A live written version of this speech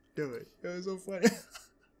do it. It was so funny.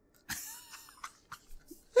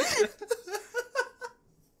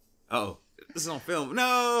 Oh, this is on film.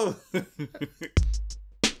 No.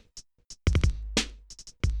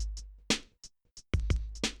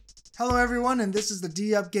 Hello, everyone, and this is the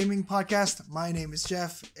D-Up Gaming Podcast. My name is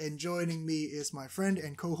Jeff, and joining me is my friend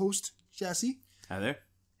and co-host, Jesse. Hi there.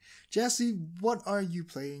 Jesse, what are you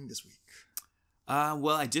playing this week?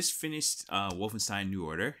 Well, I just finished Wolfenstein New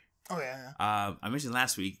Order. Oh, yeah. I mentioned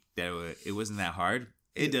last week that it wasn't that hard.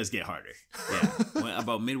 It does get harder. Yeah.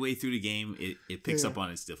 About midway through the game, it picks up on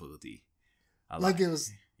its difficulty. Like it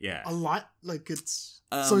was a lot? Like it's...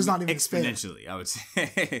 so it's not even exponentially, fair. I would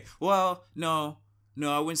say. Well, no,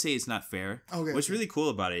 I wouldn't say it's not fair. Okay. What's really cool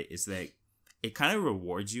about it is that it kind of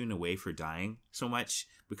rewards you in a way for dying so much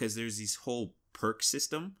because there's this whole perk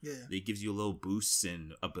system that gives you little boosts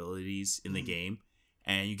and abilities in the game,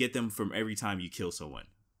 and you get them from every time you kill someone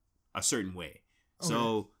a certain way. Okay.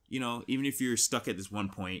 So, even if you're stuck at this one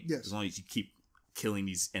point, as long as you keep killing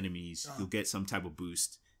these enemies, you'll get some type of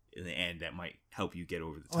boost in the end that might help you get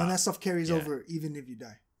over the top. Oh, and that stuff carries over even if you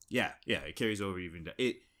die. Yeah, it carries over even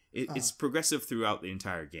it's progressive throughout the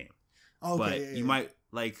entire game. Okay, but you might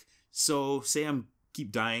say I'm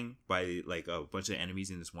keep dying by like a bunch of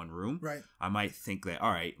enemies in this one room. Right. I might think that,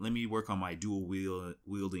 all right, let me work on my dual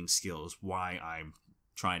wielding skills. Why I'm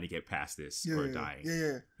trying to get past this or dying.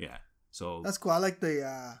 Yeah. So that's cool. I like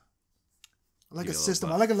a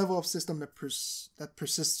system. I like a level up system that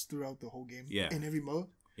persists throughout the whole game. Yeah. In every mode.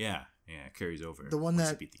 Yeah. It carries over. The one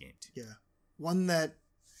that beat the game too. Yeah. One that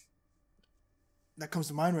comes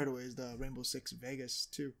to mind right away is the Rainbow Six Vegas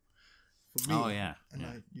too. For me. Oh yeah. And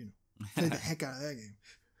I played the heck out of that game.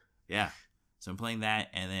 Yeah. So I'm playing that,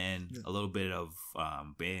 and then a little bit of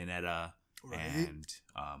Bayonetta and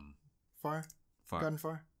Far. Gotten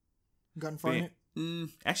far in it?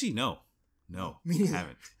 Actually, no. Me neither.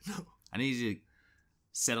 Haven't. No. I need to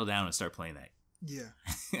settle down and start playing that.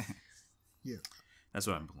 Yeah. Yeah. That's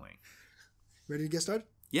what I'm playing. Ready to get started?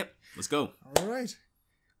 Yep. Let's go. All right.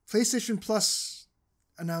 PlayStation Plus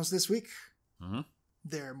announced this week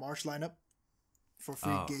their March lineup for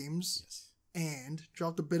free games and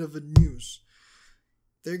dropped a bit of a news.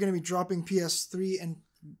 They're going to be dropping PS3 and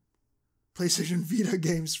PlayStation Vita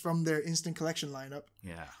games from their Instant Collection lineup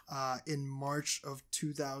in March of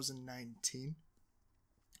 2019.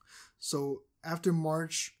 So after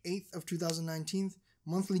March 8th of 2019,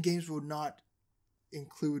 monthly games will not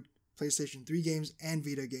include PlayStation 3 games and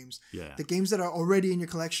Vita games. Yeah. The games that are already in your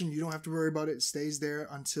collection, you don't have to worry about it. It stays there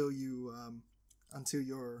until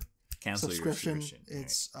your subscription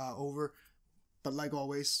is over. But like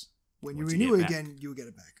always, when you renew it again, you'll get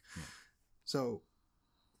it back. Yeah. So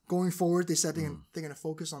going forward, they said they're going to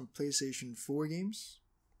focus on PlayStation 4 games.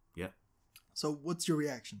 Yeah. So what's your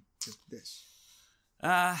reaction to this?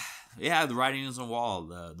 The writing is on the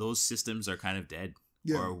wall. Those systems are kind of dead.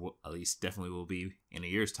 Yeah. Or at least definitely will be in a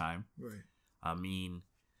year's time. Right. I mean,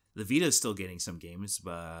 the Vita is still getting some games,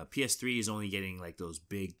 but PS3 is only getting like those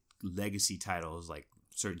big legacy titles, like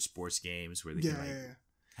certain sports games where they can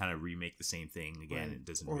kind of remake the same thing again. Right. It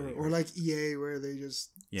doesn't or like EA where they just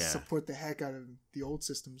support the heck out of the old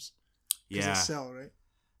systems. Because they sell, right?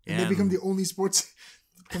 And they become the only sports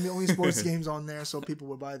games on there, so people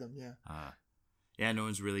will buy them. Yeah. No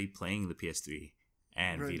one's really playing the PS3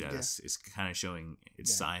 and Vita. It's kind of showing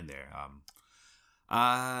its sign there.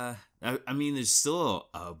 I mean, there's still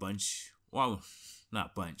a bunch. Well,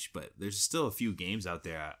 not bunch, but there's still a few games out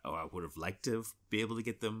there I would have liked to be able to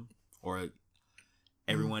get them, or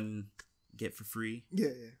everyone get for free. Yeah.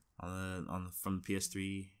 From the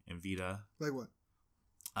PS3 and Vita. Like what?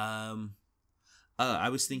 I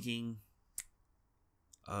was thinking,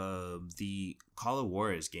 the Call of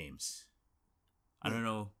Juarez games. I don't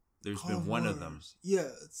know. There's been one of them. Yeah,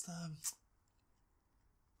 it's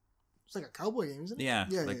like a cowboy game, isn't it? Yeah,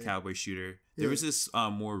 cowboy shooter. There was this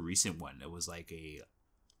more recent one that was like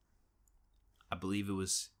I believe it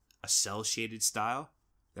was a cell shaded style.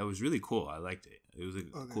 That was really cool. I liked it. It was a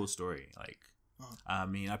cool story. Like, I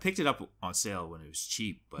mean, I picked it up on sale when it was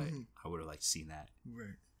cheap, but I would have liked to seen that.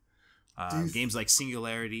 Right. Games like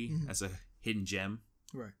Singularity as a hidden gem.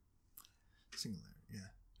 Right. Singularity.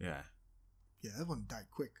 Yeah. Yeah, that one died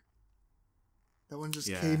quick. That one just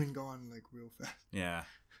came and gone like real fast. Yeah.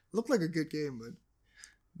 Looked like a good game, but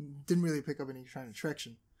didn't really pick up any kind of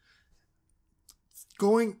traction.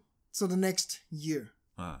 So the next year.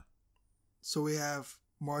 So we have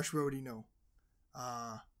March, we already know.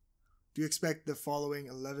 Do you expect the following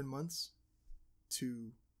 11 months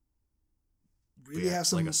to really have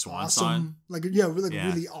some like a swan awesome, song?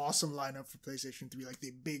 really awesome lineup for PlayStation 3, like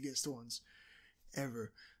the biggest ones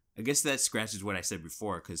ever? I guess that scratches what I said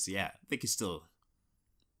before, because, yeah, they could still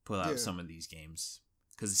pull out some of these games,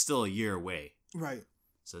 because it's still a year away. Right.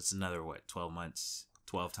 So it's another, 12 months,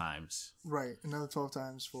 12 times. Right. Another 12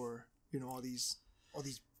 times for, all these,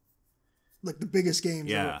 like, the biggest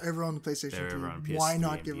games ever on the PlayStation 3. On PS3. Why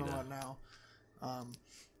not give them out now?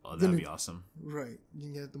 That'd be awesome. Right. You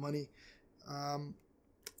can get the money.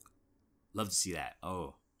 Love to see that.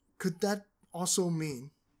 Oh. Could that also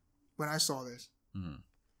mean, when I saw this,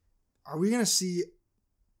 are we going to see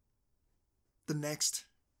the next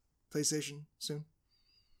PlayStation soon?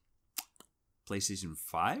 PlayStation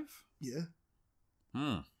 5? Yeah.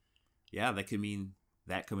 Yeah, that could mean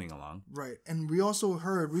that coming along. Right. And we also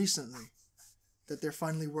heard recently that they're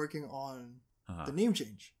finally working on the name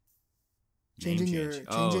change. Changing your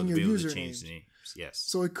username. Yes.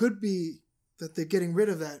 So it could be that they're getting rid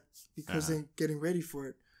of that because they're getting ready for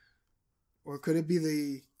it. Or could it be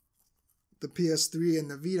the PS3 and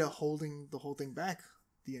the Vita holding the whole thing back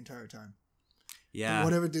the entire time? Yeah. And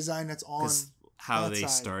whatever design that's on how they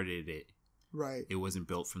started it. Right. It wasn't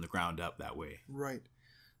built from the ground up that way. Right.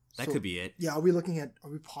 That could be it. Yeah, are we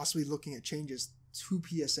possibly looking at changes to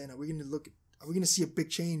PSN? Are we going to see a big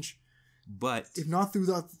change? But if not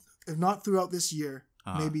throughout this year,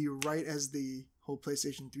 maybe right as the whole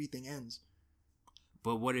PlayStation 3 thing ends.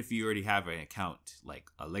 But what if you already have an account, like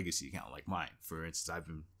a legacy account like mine? For instance, I've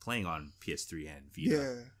been playing on PS3 and Vita.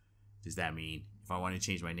 Yeah. Does that mean if I want to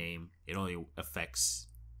change my name, it only affects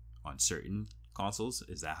on certain consoles?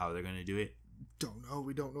 Is that how they're going to do it? Don't know.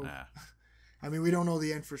 We don't know. I mean, we don't know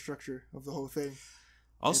the infrastructure of the whole thing.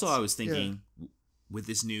 Also, I was thinking with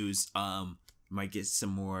this news, might get some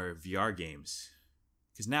more VR games.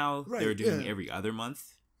 Because now they're doing every other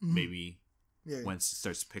month. Mm-hmm. Maybe once it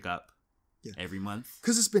starts to pick up every month.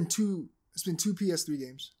 Because it's been two PS3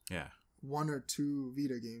 games. Yeah. 1 or 2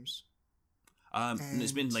 Vita games.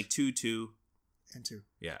 It's been like 2. And 2.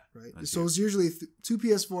 Yeah. Right. So it's usually 2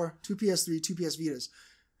 PS4, 2 PS3, 2 PS Vitas.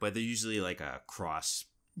 But they're usually like a cross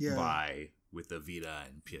buy with the Vita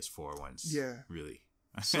and PS4 ones. Yeah. Really.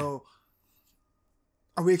 So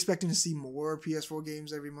are we expecting to see more PS4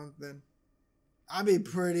 games every month then? I'd be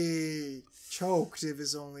pretty choked if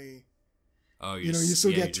it's only... Oh, you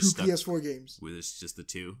still get 2 PS4 games. With it's just the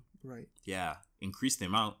 2? Right. Yeah. Increase the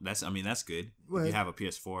amount. That's good. Right. If you have a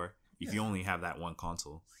PS4. If you only have that one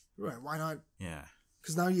console. Right. Why not? Yeah.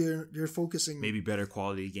 Because now you're focusing... Maybe better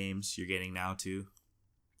quality games you're getting now too.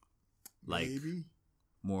 Like maybe.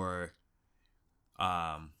 More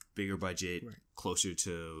bigger budget, closer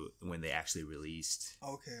to when they actually released.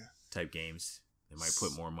 Okay. Type games. They might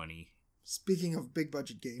put more money. Speaking of big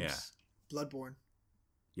budget games, Bloodborne.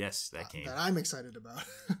 Yes, that came. That I'm excited about.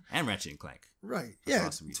 And Ratchet and Clank. Right. That's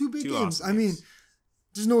awesome. 2 big games. I mean,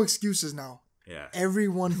 there's no excuses now. Yeah.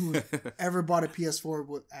 Everyone who ever bought a PS4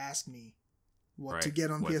 would ask me what to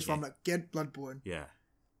get on PS4. I'm like, get Bloodborne. Yeah.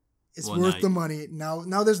 It's worth the money. Now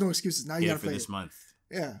there's no excuses. Now you gotta play this month.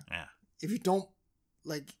 Yeah. Yeah. If you don't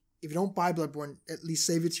buy Bloodborne, at least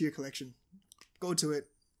save it to your collection. Go to it.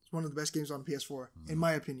 It's one of the best games on PS4, in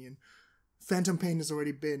my opinion. Phantom Pain has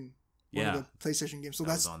already been one of the PlayStation games. So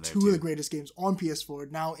that's 2 of the greatest games on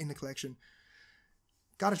PS4 now in the collection.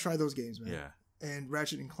 Gotta try those games, man. Yeah. And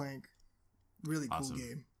Ratchet and Clank, really cool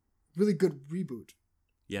game. Really good reboot.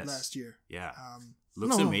 Yes. Last year. Yeah.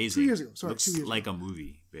 Looks amazing. 2 years ago. Sorry, looks 2 years like ago. a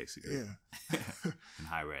movie, basically. Yeah. In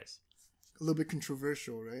high res. A little bit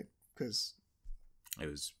controversial, right? Because it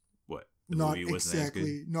was the movie wasn't as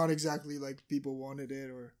good. Not exactly like people wanted it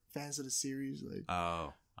or fans of the series. Like,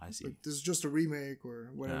 oh, I see. Like, this is just a remake or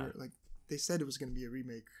whatever. Yeah. Like they said it was going to be a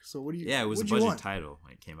remake. So what do you? Yeah, it was a budget title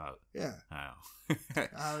when it came out. Yeah.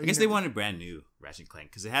 I guess they wanted brand new Ratchet and Clank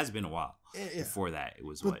because it has been a while. Yeah. Before that, it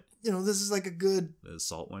was this is like a good the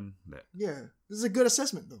Assault one. Yeah, this is a good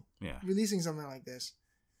assessment though. Yeah. Releasing something like this.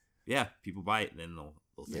 Yeah, people buy it, then they'll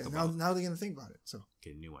think about it. Now they're gonna think about it. So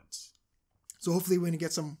get new ones. So hopefully we're gonna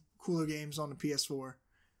get some cooler games on the PS4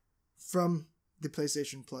 from the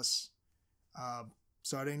PlayStation Plus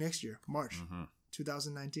starting next year, March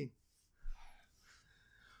 2019.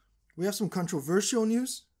 We have some controversial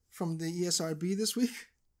news from the ESRB this week.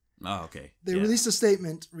 Oh, okay. They released a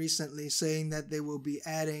statement recently saying that they will be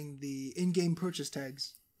adding the in-game purchases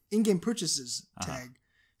tag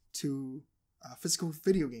to physical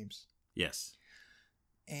video games. Yes.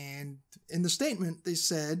 And in the statement, they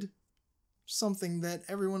said something that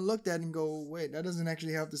everyone looked at and go, wait, that doesn't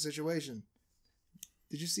actually help the situation.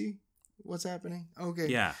 Did you see what's happening? Okay.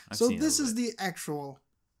 Yeah. So this is the actual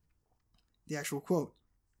quote.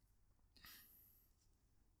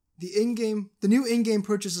 The new in-game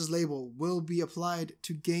purchases label will be applied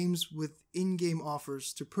to games with in-game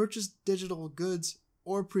offers to purchase digital goods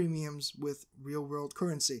or premiums with real-world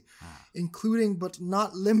currency, including but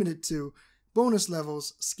not limited to bonus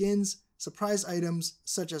levels, skins, surprise items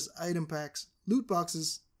such as item packs, loot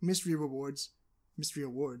boxes, mystery awards,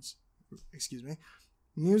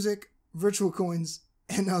 music, virtual coins,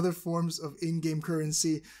 and other forms of in-game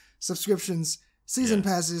currency, subscriptions, season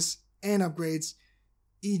passes, and upgrades,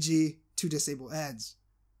 e.g. to disable ads.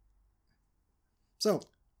 So,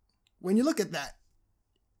 when you look at that,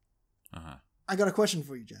 I got a question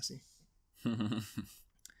for you, Jesse.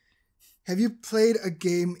 Have you played a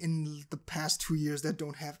game in the past 2 years that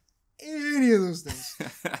don't have any of those things?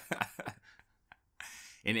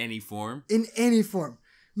 In any form? In any form.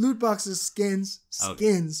 Loot boxes, skins,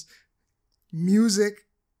 music,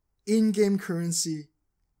 in-game currency,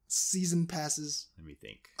 season passes. Let me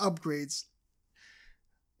think. Upgrades.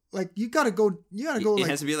 Like you gotta go. It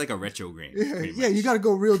has to be like a retro game. Yeah. You gotta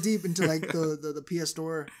go real deep into like the PS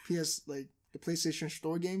Store, like the PlayStation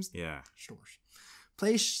Store games. Yeah. Stores.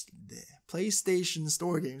 PlayStation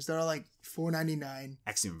Store games that are like $4.99.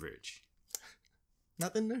 Axiom Verge.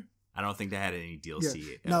 Nothing there. I don't think they had any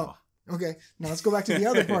DLC at no. all. Okay. Now let's go back to the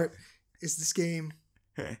other part. Is this game?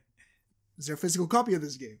 Is there a physical copy of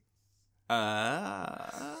this game? There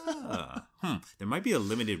might be a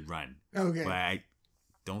limited run. Okay. But I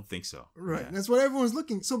don't think so. Right. Yeah. That's what everyone's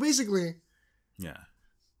looking. So basically. Yeah.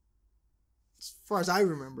 As far as I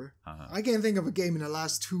remember, I can't think of a game in the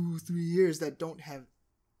last 2-3 years that don't have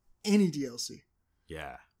any DLC.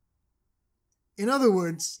 Yeah. In other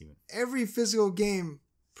words, every physical game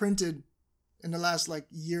printed in the last like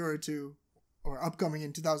year or two, or upcoming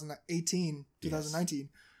in 2018, 2019,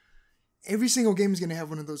 every single game is going to have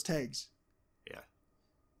one of those tags. Yeah.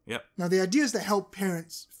 Yep. Now, the idea is to help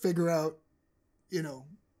parents figure out,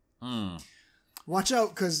 watch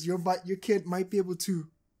out because your kid might be able to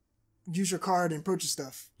use your card and purchase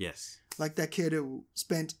stuff. Yes. Like that kid who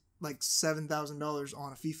spent like $7,000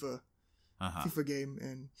 on a FIFA game,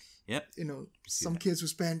 and some kids who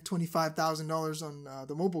spent $25,000 on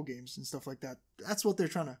the mobile games and stuff like that. That's what they're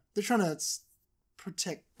trying to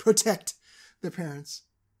protect their parents.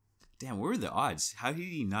 Damn, what were the odds? How did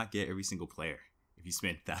he not get every single player if he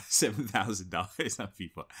spent $7,000 on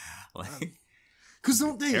FIFA? Like, because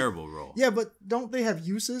don't they terrible role? Yeah, but don't they have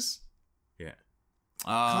uses? Yeah.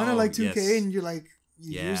 Kind of like 2K, and you're like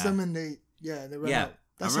use them and they run out.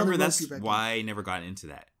 I remember that's why I never got into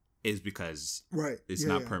that. Is because it's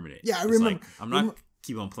not permanent. Yeah, I remember. Like, I'm not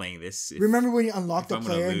keep on playing this. Remember when you unlocked a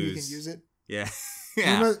player and you can use it? Yeah.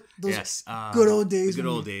 Remember those good old days? The good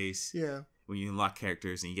old days. Yeah. When you unlock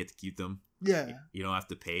characters and you get to keep them. Yeah. You don't have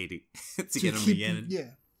to pay to get them again.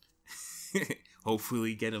 Yeah.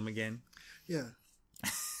 Hopefully get them again. Yeah.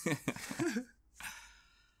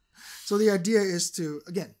 So the idea is to,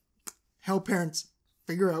 again, help parents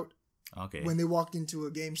figure out when they walk into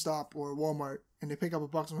a GameStop or a Walmart and they pick up a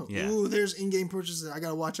box and go, ooh, there's in-game purchases. I got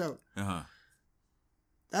to watch out.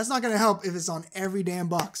 That's not going to help if it's on every damn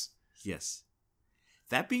box. Yes.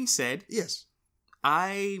 That being said, yes,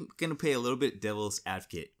 I'm going to play a little bit devil's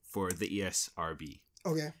advocate for the ESRB.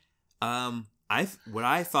 Okay. What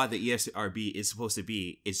I thought the ESRB is supposed to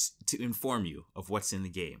be is to inform you of what's in the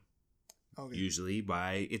game. Okay. Usually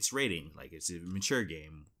by its rating, like it's a mature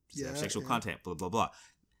game, sexual content, blah blah blah.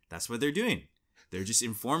 That's what they're doing. They're just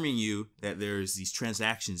informing you that there's these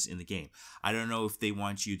transactions in the game. I don't know if they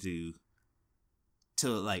want you to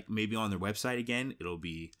like maybe on their website again, it'll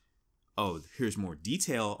be, oh, here's more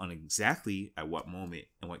detail on exactly at what moment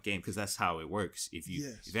and what game, because that's how it works. If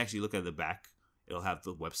you actually look at the back, it'll have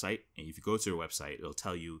the website, and if you go to their website, it'll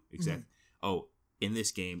tell you exactly, oh, in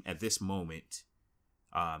this game at this moment,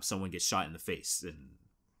 someone gets shot in the face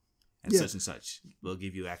and such and such. They'll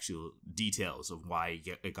give you actual details of why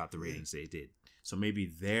it got the ratings they did. So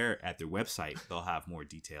maybe there at their website, they'll have more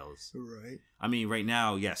details. Right. I mean, right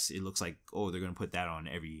now, yes, it looks like, oh, they're going to put that on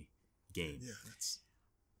every game. Yeah, that's...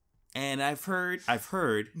 And I've heard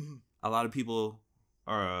a lot of people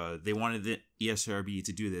they wanted the ESRB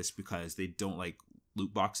to do this because they don't like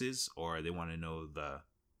loot boxes, or they want to know the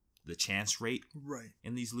chance rate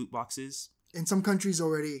in these loot boxes. And some countries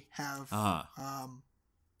already have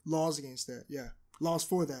laws against that. Yeah, laws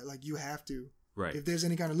for that. Like you have to. Right. If there's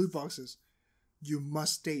any kind of loot boxes, you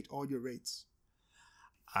must state all your rates.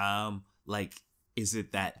 Like, is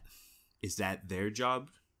that their job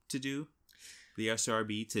to do? The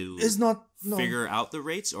ESRB to figure out the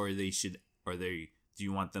rates, or do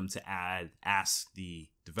you want them to ask the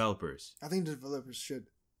developers? I think the developers should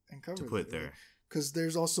uncover to put there, because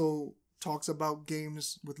there's also talks about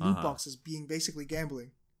games with loot boxes being basically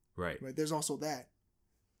gambling. Right. There's also that.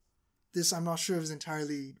 This I'm not sure if is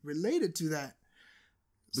entirely related to that,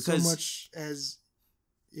 because so much as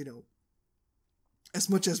as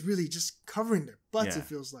much as really just covering their butts, it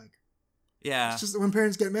feels like. Yeah. It's just when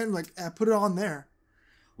parents get mad, like, put it on there.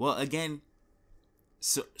 Well, again,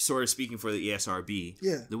 sort of speaking for the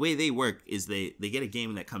ESRB, the way they work is they get a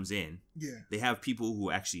game that comes in. Yeah. They have people who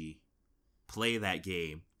actually play that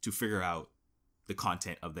game to figure out the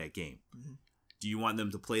content of that game. Mm-hmm. Do you want them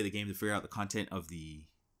to play the game to figure out the content of the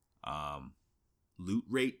loot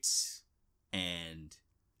rates and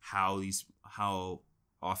how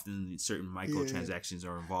often certain microtransactions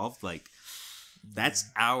are involved? Like, that's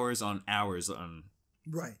hours on hours on.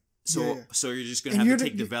 Right. So you're just gonna have to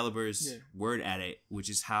take developers' word at it, which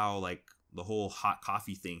is how like the whole hot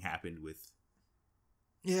coffee thing happened with.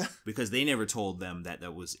 Yeah. Because they never told them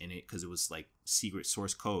that was in it because it was like secret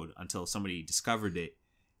source code until somebody discovered it,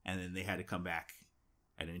 and then they had to come back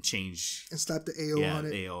and then change and slap the AO on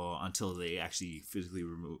it. AO until they actually physically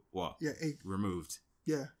removed. Well, removed.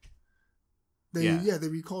 Yeah. They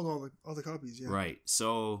recalled all the copies. Yeah. Right.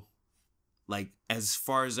 So, like, as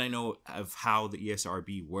far as I know of how the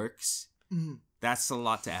ESRB works, that's a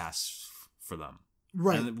lot to ask for them.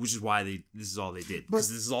 Right. And, which is why this is all they did, because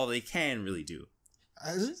this is all they can really do.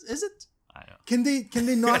 Is it? I know. Can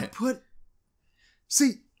they not put?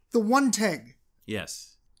 See, the one tag.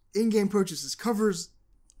 Yes. In-game purchases covers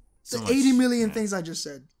the 80 million things I just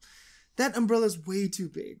said. That umbrella is way too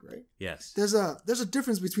big, right? Yes. There's a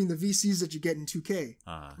difference between the VCs that you get in 2K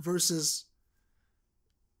versus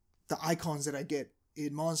the icons that I get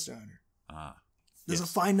in Monster Hunter. There's a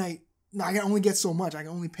finite. No, I can only get so much. I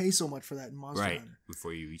can only pay so much for that in Monster Hunter. Right.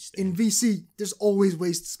 Before you reach that. In VC, there's always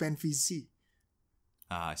ways to spend VC.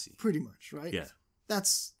 I see. Pretty much, right? Yeah.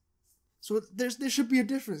 So there should be a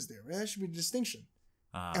difference there, right? There should be a distinction.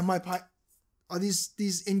 Are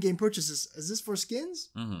these in-game purchases? Is this for skins?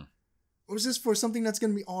 Mm-hmm. Or is this for something that's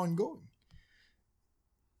going to be ongoing?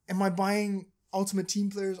 Am I buying Ultimate Team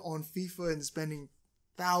players on FIFA and spending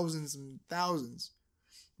thousands and thousands,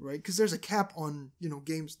 right? Because there's a cap on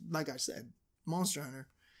games. Like I said, Monster Hunter,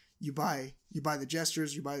 you buy the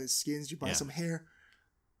gestures, you buy the skins, you buy some hair.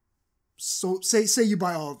 So say you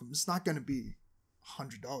buy all of them, it's not going to be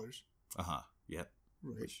 $100. Yep.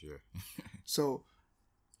 Right. For sure. So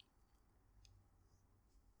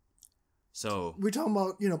we're talking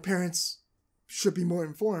about parents should be more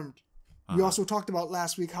informed. We also talked about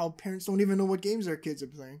last week how parents don't even know what games their kids are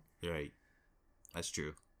playing. Right. That's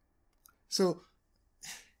true. So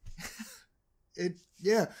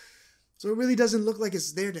So it really doesn't look like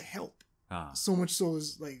it's there to help. So much so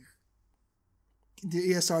is like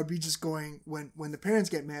the ESRB just going when the parents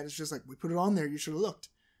get mad, it's just like, we put it on there, you should have looked.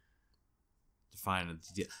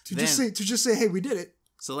 To just say, hey, we did it.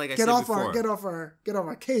 So like I said before, get off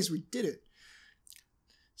our case, we did it.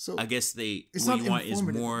 So I guess what you want is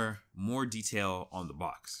more detail on the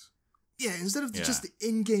box. Yeah, instead of just the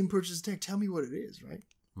in-game purchase tag, tell me what it is, right?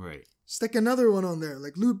 Right. Stick another one on there,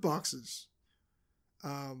 like loot boxes.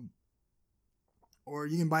 Or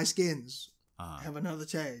you can buy skins. Have another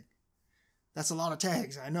tag. That's a lot of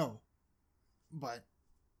tags, I know. But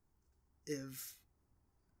if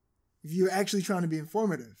you're actually trying to be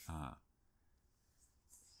informative, I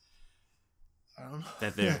don't know.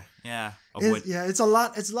 That there, it's a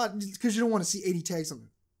lot. It's a lot because you don't want to see 80 tags on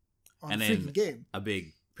the freaking game. A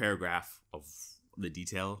big paragraph of the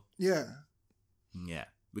detail. Yeah. Yeah,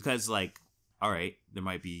 because like, all right, there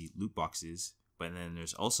might be loot boxes, but then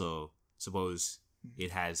there's also suppose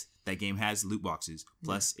that game has loot boxes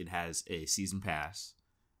plus it has a season pass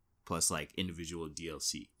plus like individual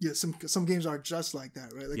DLC. Yeah, some games are just like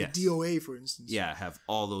that, right? Like a DOA, for instance. Yeah, have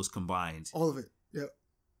all those combined. All of it. Yeah.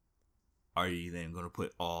 Are you then going to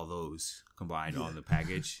put all those combined on the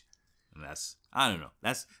package? And I don't know.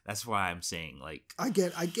 That's why I'm saying, like, I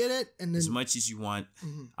get it. And then, as much as you want,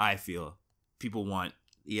 I feel people want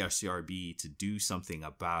ESRB to do something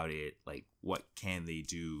about it. Like, what can they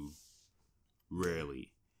do?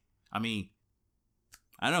 Really, I mean,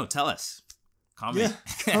 I don't know. Tell us. Comment.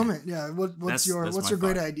 Yeah, comment. Yeah, what's your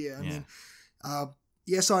great idea? I mean,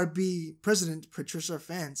 ESRB President Patricia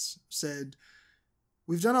Vance said,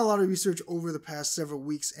 "We've done a lot of research over the past several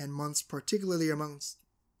weeks and months, particularly amongst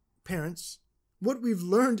parents. What we've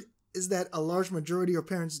learned is that a large majority of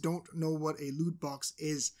parents don't know what a loot box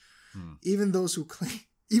is. Even those who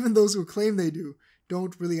claim they do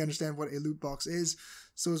don't really understand what a loot box is.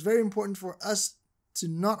 So it's very important for us to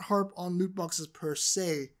not harp on loot boxes per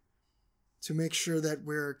se, to make sure that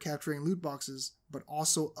we're capturing loot boxes, but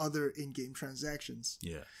also other in-game transactions."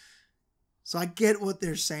 Yeah. So I get what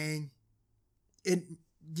they're saying. You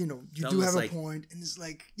do have a point, and it's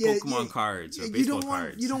like, Pokemon cards or baseball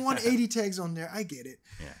cards. You don't want 80 tags on there. I get it.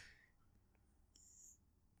 Yeah.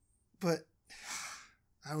 But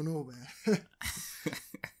I don't know, man.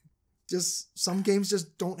 Just some games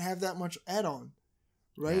just don't have that much add-on,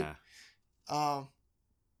 right? Yeah.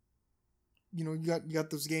 You know, you got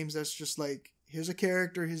those games that's just like, here's a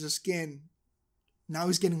character, here's a skin. Now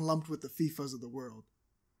he's getting lumped with the FIFAs of the world,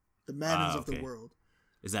 the Maddens of the world.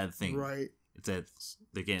 Is that the thing? Right. It's that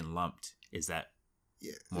they're getting lumped. Is that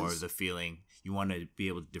more of the feeling you want to be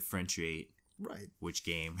able to differentiate? Right. Which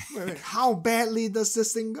game? Right. How badly does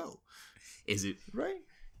this thing go? Is it right?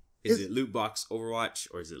 Is it loot box Overwatch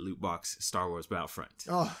or is it loot box Star Wars Battlefront?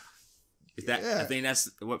 Oh, is that? Yeah. I think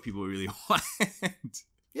that's what people really want.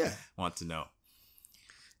 Yeah. Want to know.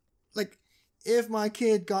 Like, if my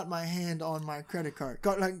kid got my hand on my credit card,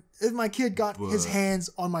 if my kid got his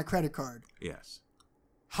hands on my credit card, yes,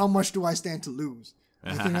 how much do I stand to lose?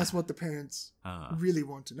 I think that's what the parents really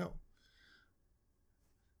want to know.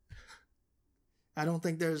 I don't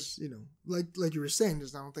think there's, you know, like you were saying,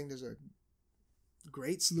 I don't think there's a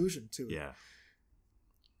great solution to it. Yeah.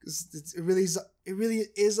 Because it really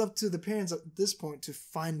is up to the parents at this point to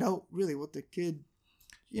find out really what the kid,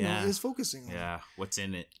 you know, is focusing on. Yeah, what's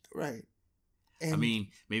in it. Right. And I mean,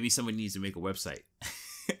 maybe someone needs to make a website.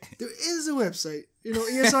 There is a website. You know,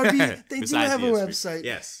 ESRB, they do have a website.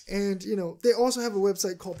 Yes. And, you know, they also have a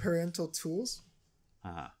website called Parental Tools.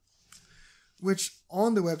 Which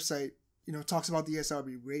on the website, you know, talks about the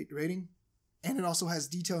ESRB rating. And it also has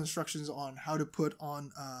detailed instructions on how to put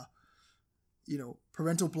on, you know,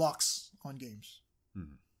 parental blocks on games.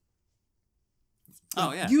 Mm-hmm.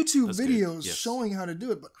 Oh, yeah. YouTube videos showing how to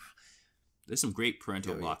do it. But there's some great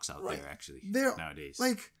parental blocks out there, actually, nowadays.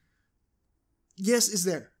 Like, yes, is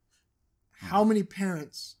there. How many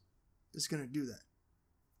parents is going to do that?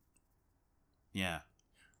 Yeah.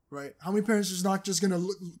 Right? How many parents is not just going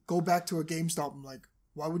to go back to a GameStop and like,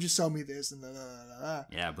 why would you sell me this? And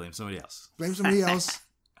yeah, blame somebody else. Blame somebody else,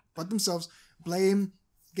 but themselves. Blame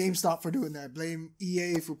GameStop for doing that. Blame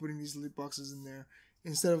EA for putting these loot boxes in there.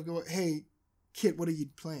 Instead of going, hey, kid, what are you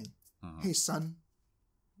playing? Hey, son,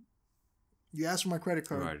 you asked for my credit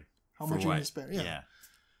card. Right. How much are you going to spend? Yeah.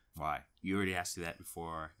 Why? You already asked me that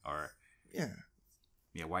before. Or yeah.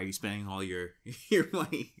 Why are you spending all your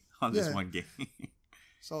money on this one game?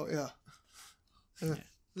 So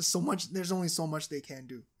there's so much. There's only so much they can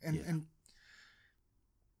do, and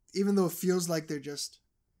even though it feels like they're just,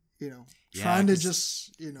 you know, trying to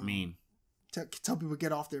just, you know, tell people to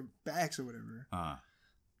get off their backs or whatever.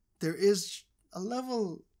 There is a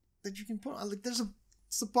level that you can put on. Like,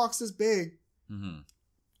 it's a box this big.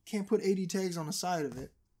 Can't put 80 tags on the side of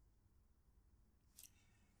it.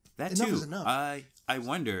 That enough too. Is enough. I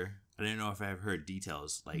wonder. I don't know if I've heard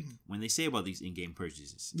details. Like when they say about these in-game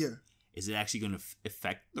purchases. Yeah. Is it actually going to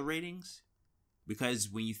affect the ratings? Because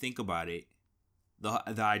when you think about it, the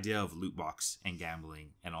idea of loot box and gambling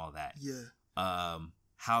and all that. Yeah.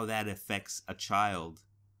 How that affects a child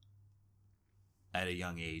at a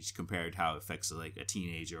young age compared to how it affects like a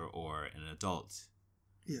teenager or an adult.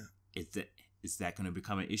 Yeah. Is that going to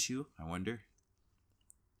become an issue? I wonder.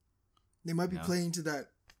 They might be playing to that,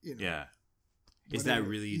 you know. Yeah. Is that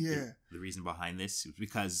really the reason behind this?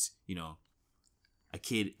 Because, you know, a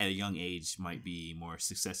kid at a young age might be more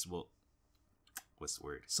susceptible. What's the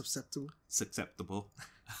word? Susceptible.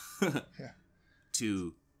 Yeah.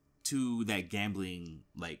 To that gambling,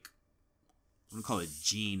 like, I'm gonna call it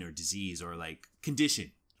gene or disease or like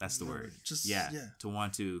condition. That's the word. Just to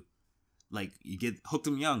want to, like, you get hooked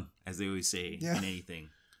them young, as they always say in anything.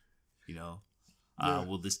 You know,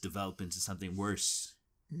 will this develop into something worse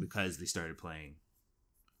because they started playing,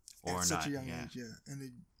 or at such a young age? Yeah,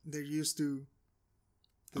 and they're used to.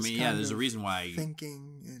 I mean, there's a reason why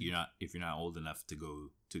thinking if you're not old enough to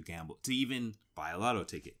go to gamble, to even buy a lotto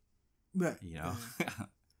ticket, right? You know,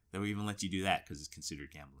 they will even let you do that because it's considered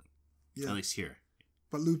gambling. Yeah. At least here.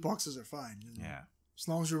 But loot boxes are fine. Yeah. As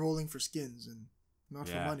long as you're rolling for skins and not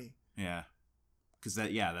for money. Yeah. Because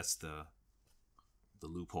that's the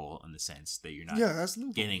loophole in the sense that you're not that's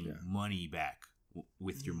getting money back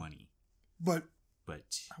with your money. But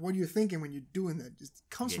what are you thinking when you're doing that? It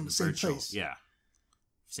comes from the same place. Yeah.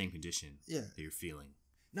 Same condition that you're feeling.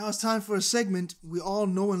 Now it's time for a segment we all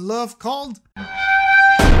know and love called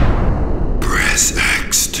Press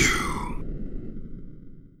X2.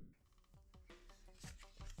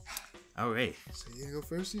 All right. So you're going to go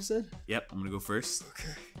first, you said? Yep, I'm going to go first.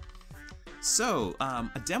 Okay. So,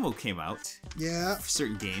 a demo came out. Yeah. For a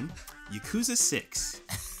certain game, Yakuza 6.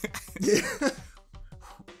 Yeah.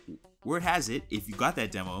 Word has it, if you got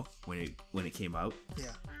that demo when it came out,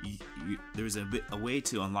 there was a way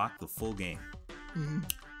to unlock the full game.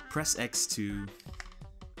 Press X to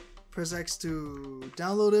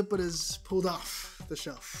download it, but it's pulled off the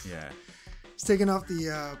shelf. Yeah. It's taken off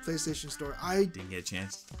the PlayStation Store. I didn't get a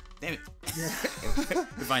chance. Damn it. Yeah.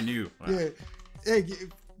 If I knew. Wow. Yeah. Hey,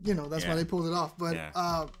 that's why they pulled it off. But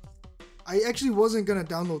I actually wasn't gonna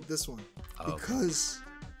download this one because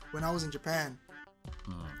when I was in Japan,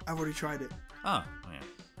 I've already tried it. Oh, yeah.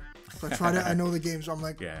 So I tried it. I know the game, so I'm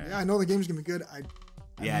like, I know the game's gonna be good.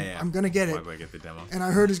 I'm gonna get it. Why would I get the demo? And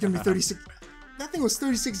I heard it's gonna be 36. That thing was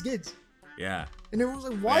 36 gigs. Yeah. And everyone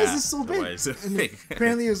was like, "Why is this so big?" Big?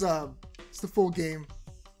 Apparently, it's the full game,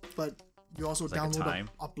 but you also download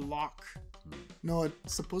a block. No,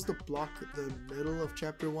 it's supposed to block the middle of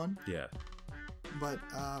chapter 1. Yeah. But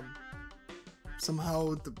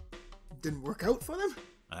somehow it didn't work out for them.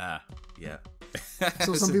 Yeah.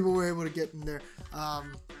 So some people were able to get in there.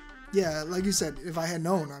 Yeah, like you said, if I had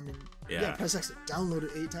known, press X to download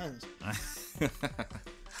it 8 times.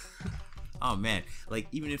 Oh man, like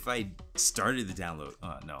even if I started the download,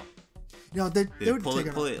 no. They would pull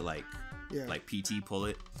it like PT pull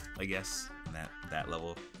it, I guess, in that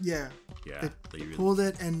level. Yeah. Yeah. They pulled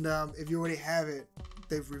it, and if you already have it,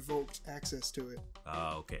 they've revoked access to it.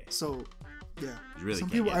 Oh, okay. So, yeah. You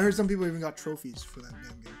really I heard some people even got trophies for that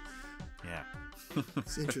damn game. Yeah.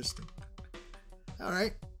 It's interesting. All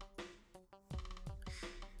right.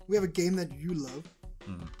 We have a game that you love.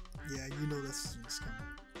 Mm-hmm. Yeah, you know this is coming.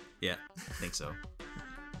 Yeah, I think so.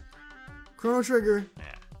 Chrono Trigger.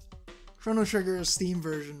 Yeah. Chrono Trigger's Steam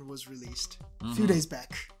version was released a few days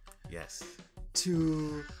back. Yes.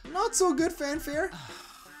 To not so good fanfare.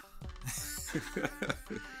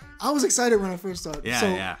 I was excited when I first saw it.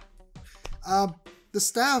 Yeah, the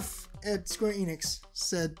staff at Square Enix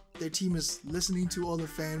said their team is listening to all the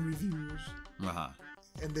fan reviews.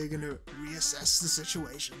 And they're gonna reassess the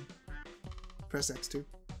situation. Press X2.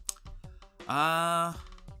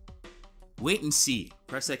 Wait and see.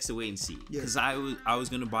 Press X to wait and see. Because I was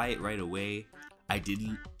gonna buy it right away. I did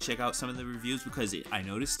check out some of the reviews because I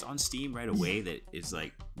noticed on Steam right away that it's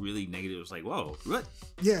like really negative. It was like, whoa, what?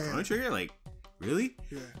 Yeah. Chrono Trigger? Like, really?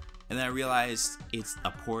 Yeah. And then I realized it's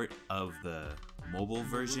a port of the mobile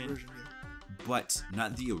version. But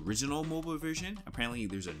not the original mobile version. Apparently,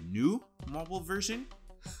 there's a new mobile version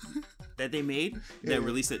that they made that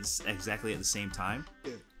released it exactly at the same time.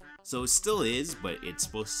 Yeah. So it still is, but it's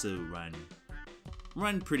supposed to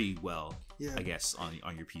run pretty well, I guess,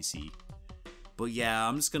 on your PC. But yeah,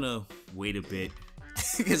 I'm just gonna wait a bit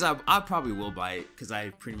because I probably will buy it because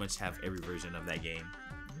I pretty much have every version of that game,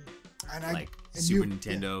 and Super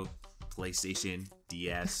Nintendo, PlayStation,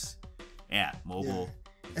 DS, mobile. Yeah.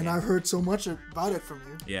 And I've heard so much about it from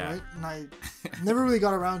you. Yeah. Right? And I never really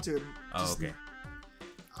got around to it. Okay.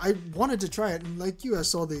 I wanted to try it, and like you, I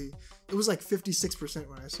saw it was like 56%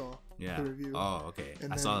 when I saw the review. Oh, okay.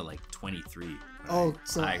 And I saw it like 23. Oh,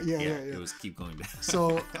 so yeah. It was keep going down.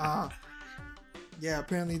 So,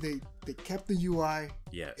 apparently they kept the UI.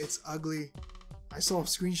 Yes. It's ugly. I saw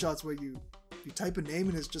screenshots where you type a name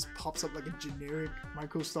and it just pops up like a generic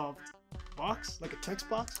Microsoft box, like a text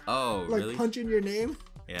box. Oh, like really? Punch in your name.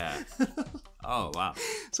 Yeah. Oh, wow.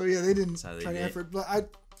 So yeah, they didn't try the effort, but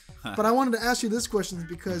I wanted to ask you this question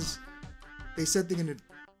because they said they're gonna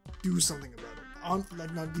do something about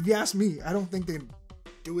it. Now, if you ask me, I don't think they can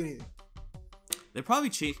do anything. They probably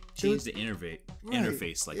change the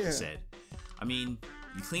interface, like you said. I mean,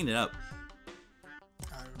 you clean it up.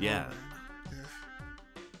 I don't know, man.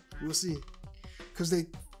 We'll see. Because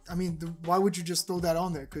why would you just throw that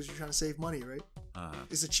on there? Because you're trying to save money, right?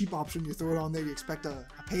 It's a cheap option. You throw it on there, you expect a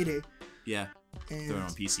payday. Yeah. And throw it on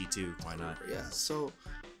PC too. Why not? Yeah. So.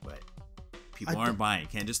 But people aren't buying.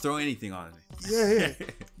 Can't just throw anything on it. Yeah.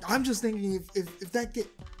 I'm just thinking if that get.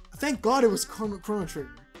 Thank God it was Chrono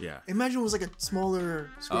Trigger. Yeah. Imagine it was like a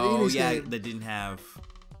smaller Square Enix game. That didn't have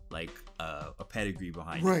like a pedigree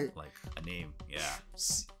behind it, like a name. Yeah.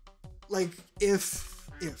 Like if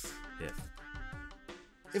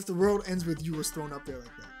the world ends with you was thrown up there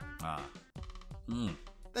like that.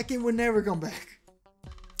 That game would never come back.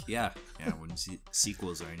 Yeah, I wouldn't see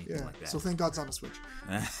sequels or anything like that. So thank God it's on the Switch.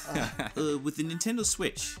 With the Nintendo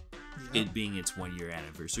Switch, it being its 1-year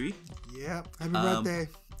anniversary. Yeah, happy birthday.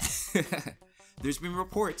 There's been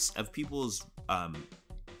reports of people's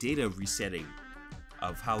data resetting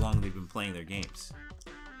of how long they've been playing their games.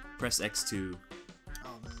 Press X2.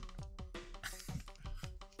 Oh man.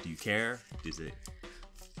 Do you care? Is it?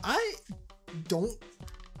 I don't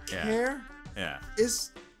care. Yeah.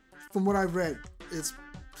 It's from what I've read, it's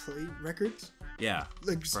play records. Yeah.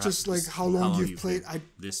 Like just like how long you've played.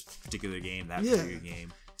 This particular game, that particular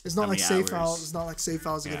game. It's not like save files. It's not like save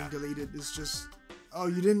files are getting deleted. It's just,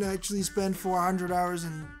 you didn't actually spend 400 hours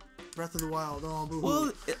in Breath of the Wild. Oh, boo-hoo.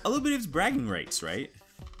 Well, a little bit of it's bragging rights, right?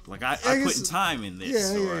 Like I put in time in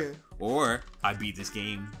this, or I beat this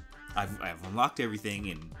game. I've unlocked everything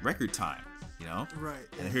in record time. You know, right?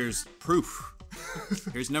 And here's proof.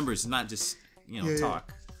 Here's numbers, not just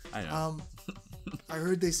talk. I know. I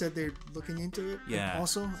heard they said they're looking into it. Yeah.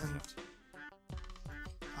 Also, and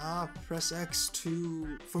press X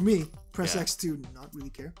to for me. Press X to not really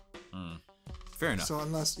care. Fair enough. So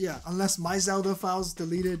unless my Zelda files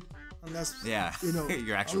deleted, unless your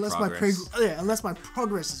actual unless progress. unless my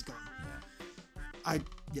progress is gone.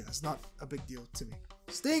 It's not a big deal to me.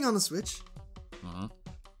 Staying on the Switch.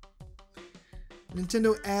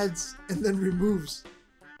 Nintendo adds and then removes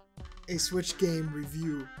a Switch game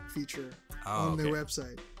review feature on their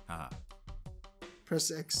website.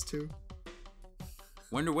 Press X2.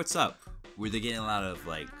 Wonder what's up. Were they getting a lot of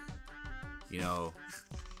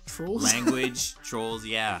trolls? Language trolls?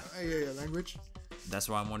 Yeah. Language. That's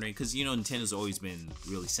why I'm wondering, because Nintendo's always been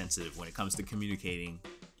really sensitive when it comes to communicating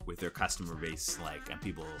with their customer base, and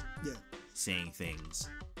people saying things.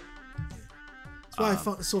 That's why I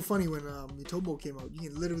found it so funny when Mitomo came out. You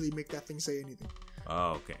can literally make that thing say anything.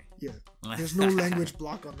 Oh, okay. Yeah. There's no language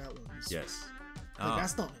block on that one. Yes.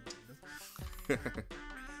 That's not Nintendo.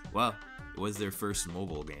 Well, it was their first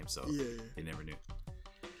mobile game, so they never knew.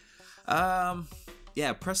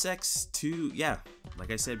 Press X2. Yeah,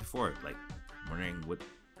 like I said before, wondering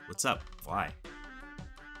what's up. Why?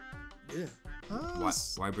 Yeah.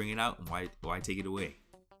 Why bring it out and why take it away?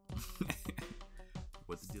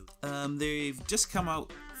 What the deal? They've just come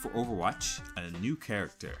out for Overwatch a new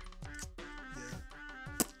character. Yeah.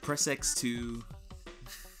 Press X2.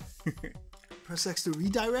 Press X to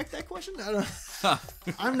redirect that question? I don't.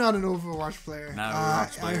 I'm not an Overwatch player.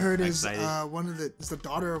 I heard it's the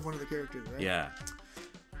daughter of one of the characters, right? Yeah.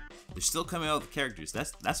 They're still coming out with characters.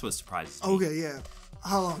 That's what surprises me. Okay, yeah.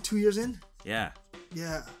 How long? 2 years in? Yeah.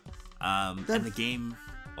 Yeah. And the game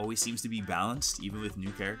always seems to be balanced, even with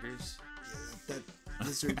new characters. Yeah,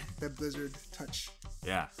 that Blizzard touch.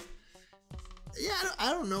 Yeah. Yeah, I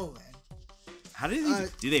don't know, man. How do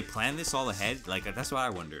they plan this all ahead? That's what I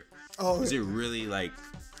wonder. Oh, is it really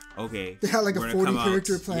okay? They had a 40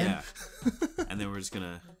 character plan. Yeah. And then we're just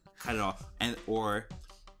gonna cut it off,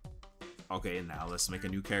 okay, now let's make a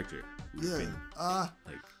new character.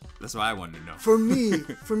 That's what I wanted to know. For me,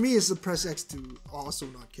 it's the Press X to also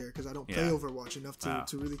not care because I don't play Overwatch enough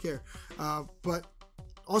to really care. But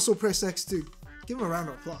also Press X to give them a round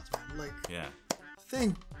of applause, man.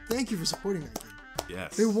 Thank you for supporting that game.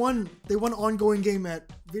 Yes. They won ongoing game at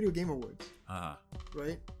Video Game Awards.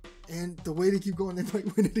 Right? And the way they keep going, they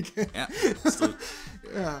might win it again.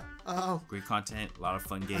 Yeah. Great content, a lot of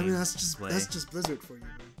fun games. I mean, that's just Blizzard for you,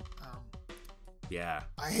 man. Yeah.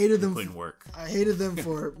 I hated them. Put in work. I hated them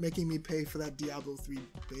for making me pay for that Diablo 3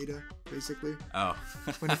 beta, basically. Oh.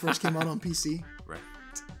 When it first came out on PC. Right.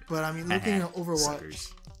 But I mean, looking at Overwatch.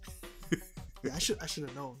 Suckers. Yeah, I should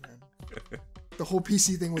have known, man. The whole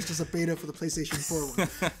PC thing was just a beta for the PlayStation 4 one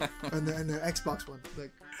and the Xbox one.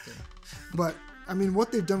 But I mean,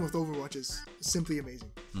 what they've done with Overwatch is simply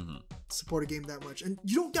amazing. Mm-hmm. Support a game that much, and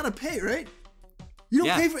you don't gotta pay, right? You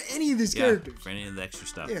don't pay for any of these characters. For any of the extra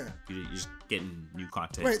stuff. Yeah. You're just getting new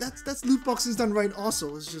content. Right, that's loot boxes done right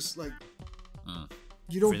also. It's just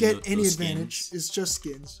you don't get any advantage. Skins. It's just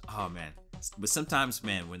skins. Oh man. But sometimes,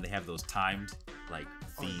 man, when they have those timed,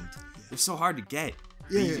 themed, they're so hard to get.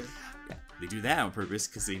 Yeah. They do that on purpose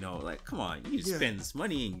because they know, come on, you spend this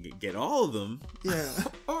money and get all of them. Yeah.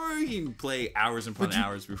 Or you can play hours upon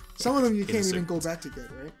hours. Some of them you can't even go back to get,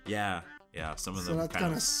 right? Yeah. Some of them that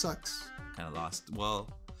kind of sucks. Kind of lost. Well,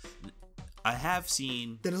 I have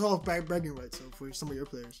seen that is all bragging rights. So for some of your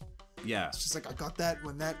players, yeah, it's just I got that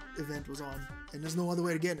when that event was on, and there's no other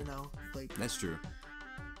way to get it now. That's true.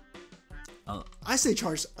 I say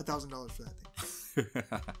charge $1,000 for that thing.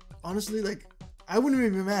 Honestly, I wouldn't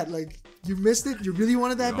even be mad. You missed it. You really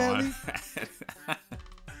wanted that badly.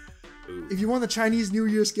 If you want the Chinese New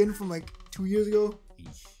Year skin from 2 years ago,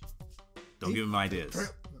 don't give him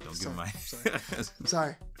ideas. Don't give him ideas.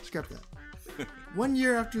 Sorry, scrap that. 1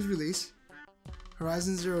 year after its release,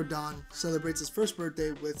 Horizon Zero Dawn celebrates its first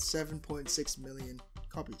birthday with 7.6 million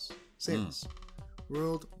copies sales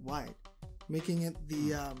worldwide, making it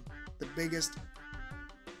the biggest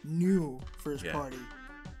new first party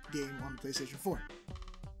game on PlayStation 4.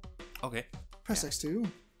 Okay. Press X2.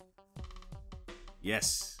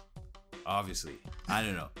 Yes. Obviously. I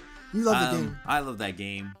don't know. You love the game. I love that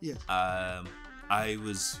game. Yes. I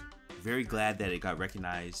was very glad that it got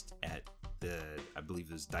recognized at I believe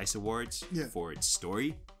it was DICE Awards for its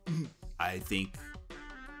story. Mm-hmm. I think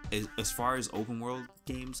as far as open world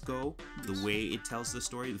games go, the way it tells the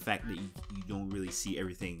story, the fact that you don't really see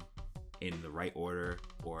everything in the right order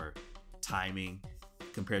or timing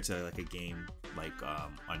compared to like a game like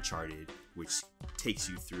Uncharted, which takes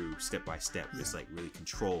you through step by step. Yeah. It's like really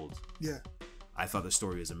controlled. Yeah. I thought the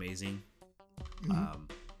story was amazing. Mm-hmm.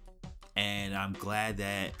 And I'm glad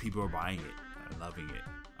that people are buying it and loving it.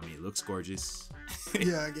 I mean, it looks gorgeous.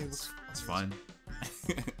 Yeah, again, it's fun.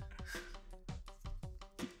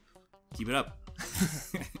 Keep it up.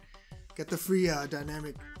 Get the free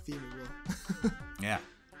dynamic theme as well. Yeah.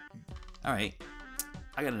 All right.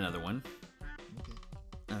 I got another one. Okay.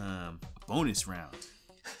 Bonus round.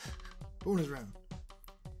 Bonus round.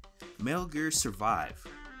 Metal Gear Survive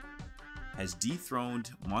has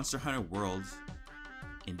dethroned Monster Hunter World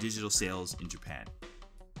in digital sales in Japan.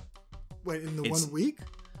 Wait, in the 1 week?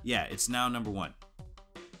 Yeah, it's now number 1.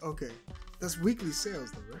 Okay. That's weekly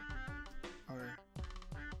sales though, right? Or...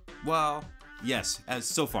 Well, yes, as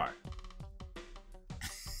so far.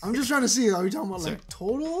 I'm just trying to see, are we talking about like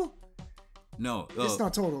total? No. It's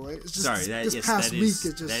not total, right? It's just sorry, this past week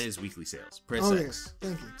it just... That is weekly sales. Press X.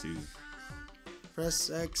 Thank you. Press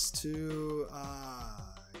X to...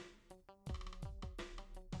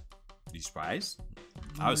 You surprised?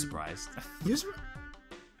 I was surprised. You see,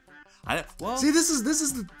 this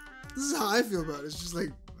is how I feel about it. It's just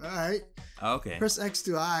like, all right. Okay. Press X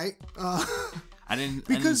to I didn't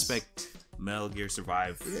expect Metal Gear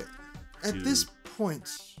Survive. Yeah, at this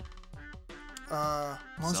point, Monster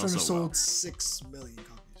Hunter sold 6 million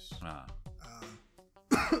copies.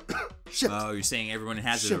 Shipped. Oh, you're saying everyone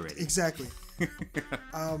has it already? Exactly.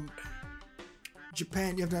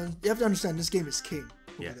 Japan, you have to understand this game is king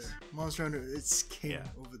over there. Monster Hunter, it's king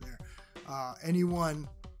over there. Anyone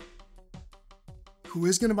who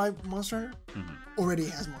is gonna buy Monster Hunter already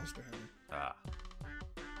has Monster Hunter.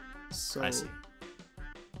 So I see.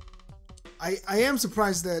 I am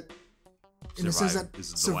surprised that in the sense that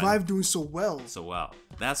Survive doing so well.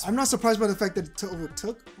 I'm not surprised by the fact that it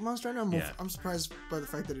overtook Monster Hunter. I'm surprised by the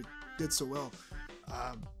fact that it did so well.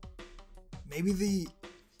 Maybe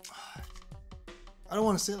I don't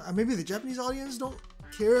want to say that. Maybe the Japanese audience don't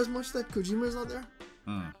care as much that Kojima is not there.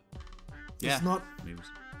 Yeah. It's not.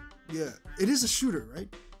 Yeah, it is a shooter,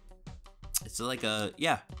 right? It's like a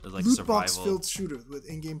like loot survival box filled shooter with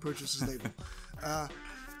in-game purchases label.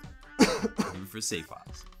 For save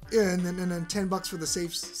files. Yeah, and then $10 for the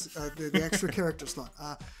saves, the extra character slot.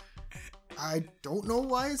 I don't know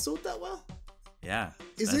why it sold that well. Yeah,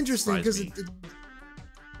 it's interesting because it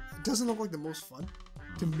doesn't look like the most fun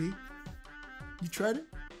to me. You tried it?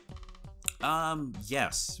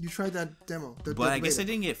 Yes. You tried that demo, but I guess I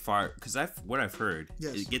didn't get far because what I've heard,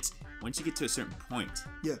 it gets once you get to a certain point,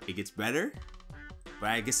 it gets better. But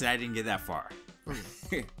I guess I didn't get that far.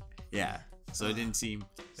 Okay. Yeah. So it didn't seem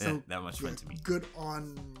that much fun to me. Good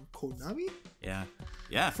on Konami? Yeah.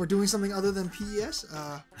 For doing something other than PES?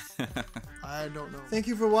 I don't know. Thank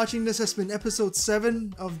you for watching. This has been episode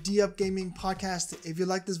 7 of D-Up Gaming Podcast. If you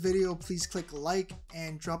like this video, please click like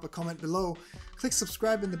and drop a comment below. Click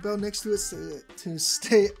subscribe and the bell next to it to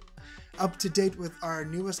stay up to date with our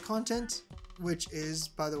newest content, which is,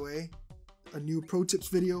 by the way, a new pro tips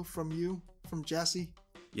video from Jassy.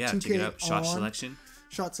 Yeah, check it out. Shot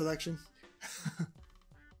selection.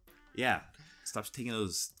 Yeah, stop taking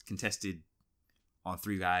those contested on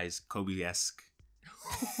 3 guys, Kobe-esque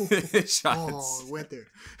shots. Oh, went there.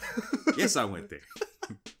 Yes, I went there.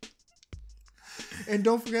 And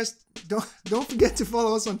don't forget to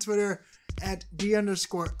follow us on Twitter at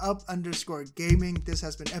D_up_gaming. This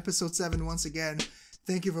has been episode 7 once again.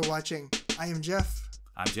 Thank you for watching. I am Jeff.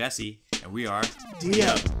 I'm Jesse, and we are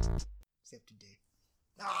D-Up. Up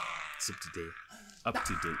to date. Up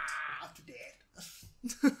to date.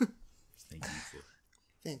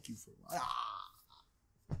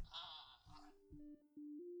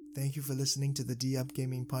 Thank you for listening to the D-Up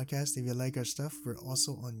Gaming Podcast. If you like our stuff, we're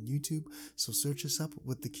also on YouTube, so search us up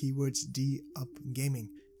with the keywords D-Up Gaming.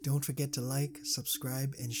 Don't forget to like,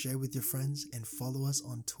 subscribe, and share with your friends, and follow us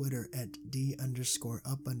on Twitter at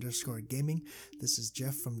D_up_gaming. This is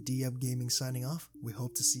Jeff from D-Up Gaming signing off. We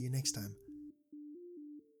hope to see you next time.